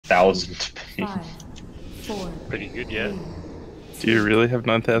9,000 ping. 5, 4, Pretty good, yeah. Do you really have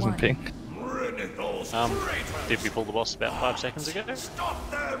 9,000 ping? Did we pull the boss about 5 seconds ago?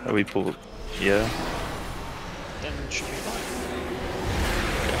 Oh, we pulled. Yeah. Then it should be fine.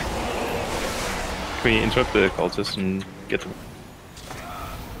 Can we interrupt the cultists and get them?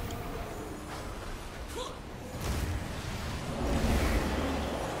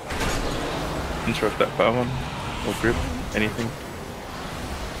 Interrupt that power one or grip, anything.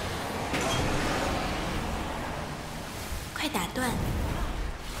 快打断！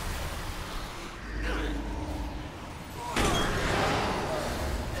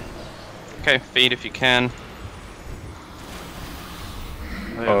 Okay, feed if you can.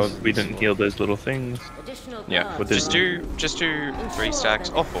 Oh, we didn't heal those little things. Yeah, What did just do 3 stacks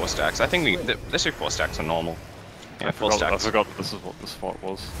or 4 stacks. I think let's do 4 stacks are normal. Yeah, I 4 forgot stacks. this is what this fight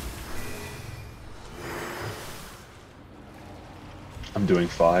was. I'm doing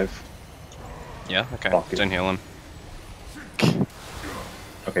 5. Yeah, okay. Fuck it. Don't heal him.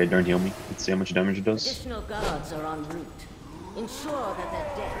 Okay, don't heal me. Let's see how much damage it does. Additional guards are en route. Ensure that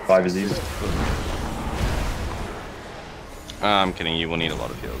their deaths 5 is easy. I'm kidding, you will need a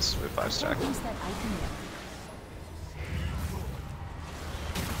lot of heals with 5 stack.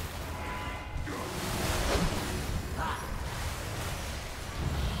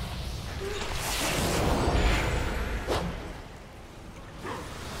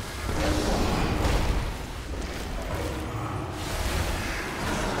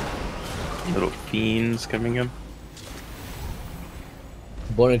 Little fiends coming in.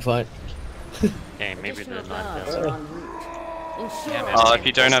 Boring fight. Okay, maybe the additional guards are 9,000. en route. Ensure Yeah, that man. their If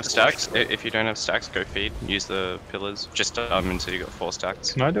you don't have deaths stacks, go feed. Use the pillars. Just until you got 4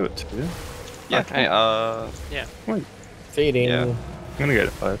 stacks. Can I do it too? Yeah. Okay. Hey, Wait, Feeding. Yeah. I'm gonna go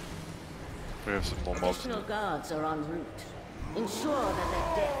to 5. We have some more mobs. Additional guards are en route. Ensure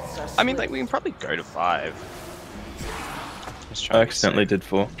that their deaths are I mean, like, swift. we can probably go to 5. Just try I to be accidentally safe. did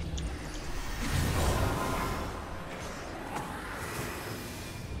 4.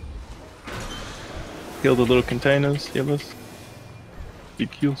 Heal the little containers, healers.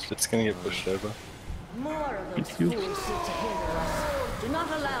 Big heals. It's gonna get pushed over. More of those you. fools seek to hinder us. Do not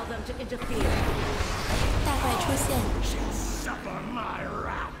allow them to interfere. 大怪出现，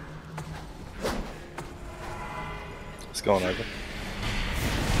 It's going over.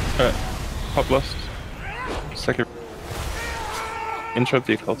 Alright, hot blast. Second. Interrupt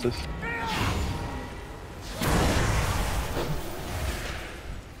the occultist.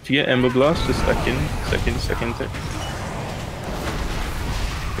 If you get Ember Blast, just second.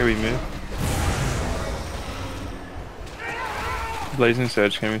 Here we move. Blazing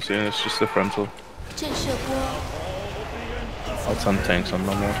Surge coming soon, it's just the frontal. 震慑波， Oh, it's on tanks on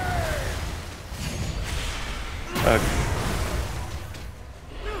normal.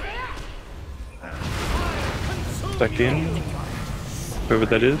 Back in. Whoever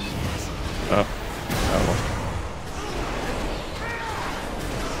that is. Oh. Oh well.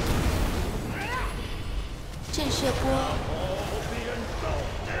震慑波，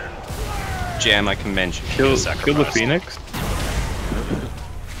 Jam, I commend you. Kill the sacrifice. Phoenix.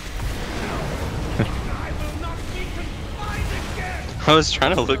 I was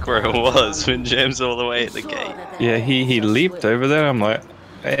trying to look where it was when Jam's all the way at the Ensure gate. that their Yeah, he deaths are leaped swift. over there. I'm like,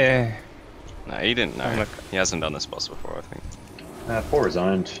 eh. No, he didn't know. I'm like- He hasn't done this boss before, I think. 4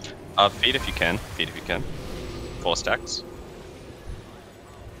 resigned. Feed if you can. 4 stacks.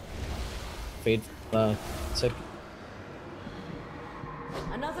 Feed. Sec.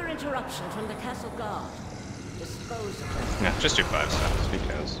 Another interruption from the castle guard. Dispose of them. Yeah, just do 5 stacks. Who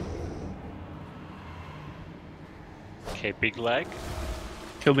cares? Okay, big lag.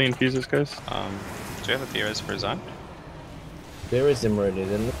 Kill the infusers, guys. Do you have a theories for his own? There is them ready,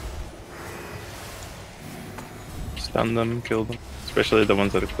 didn't it? Stun them, kill them. Especially the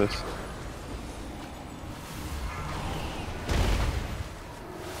ones that are close.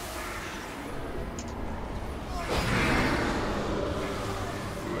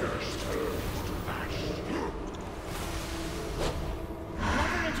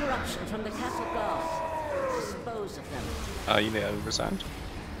 Another interruption from the castle guard. Dispose of them. You know, resigned.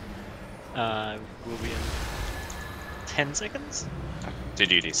 Will be in 10 seconds? Did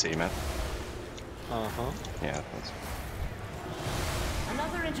UDC, man? Uh-huh. Yeah, that's...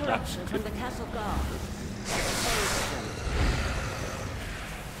 Another interruption from the castle guard. Dispose of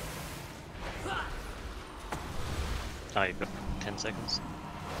them. Oh, you've got 10 seconds.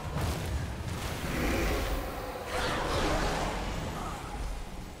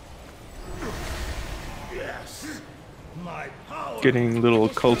 Getting little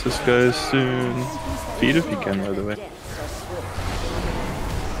cultist guys soon. Feed if you can, by the way. Deaths are swift.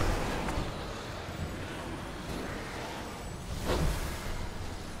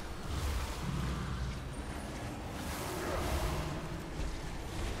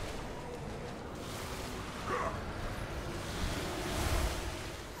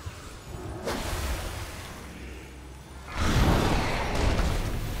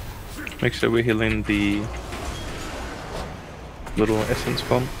 Make sure we're healing the little essence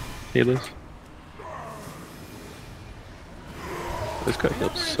bomb healers. This guy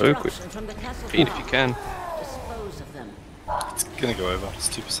heals so quick. Disruption from the castle Feed if you guard. can. Dispose of them. It's gonna go over. It's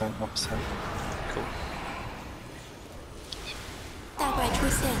 2%, 1%. Cool. 大怪出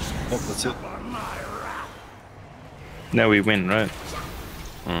现， Yep, that's it. Now we win, right?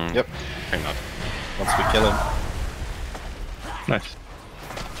 Yep. Hang on. Once we kill him. Nice.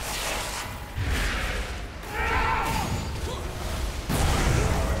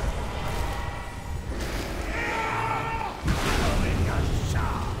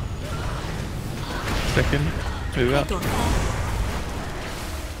 Second, move 快 out. 躲开！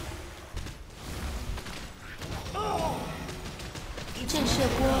 震慑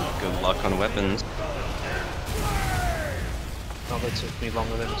波， Good luck on weapons. Oh, that took me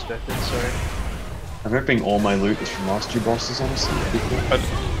longer than expected, sorry. I'm hoping all my loot is from last two bosses, honestly. That'd be cool.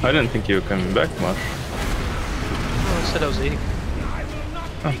 I didn't think you were coming back much. Oh, I said I was eating.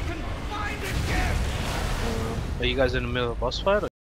 Oh. Are you guys in the middle of a boss fight? Or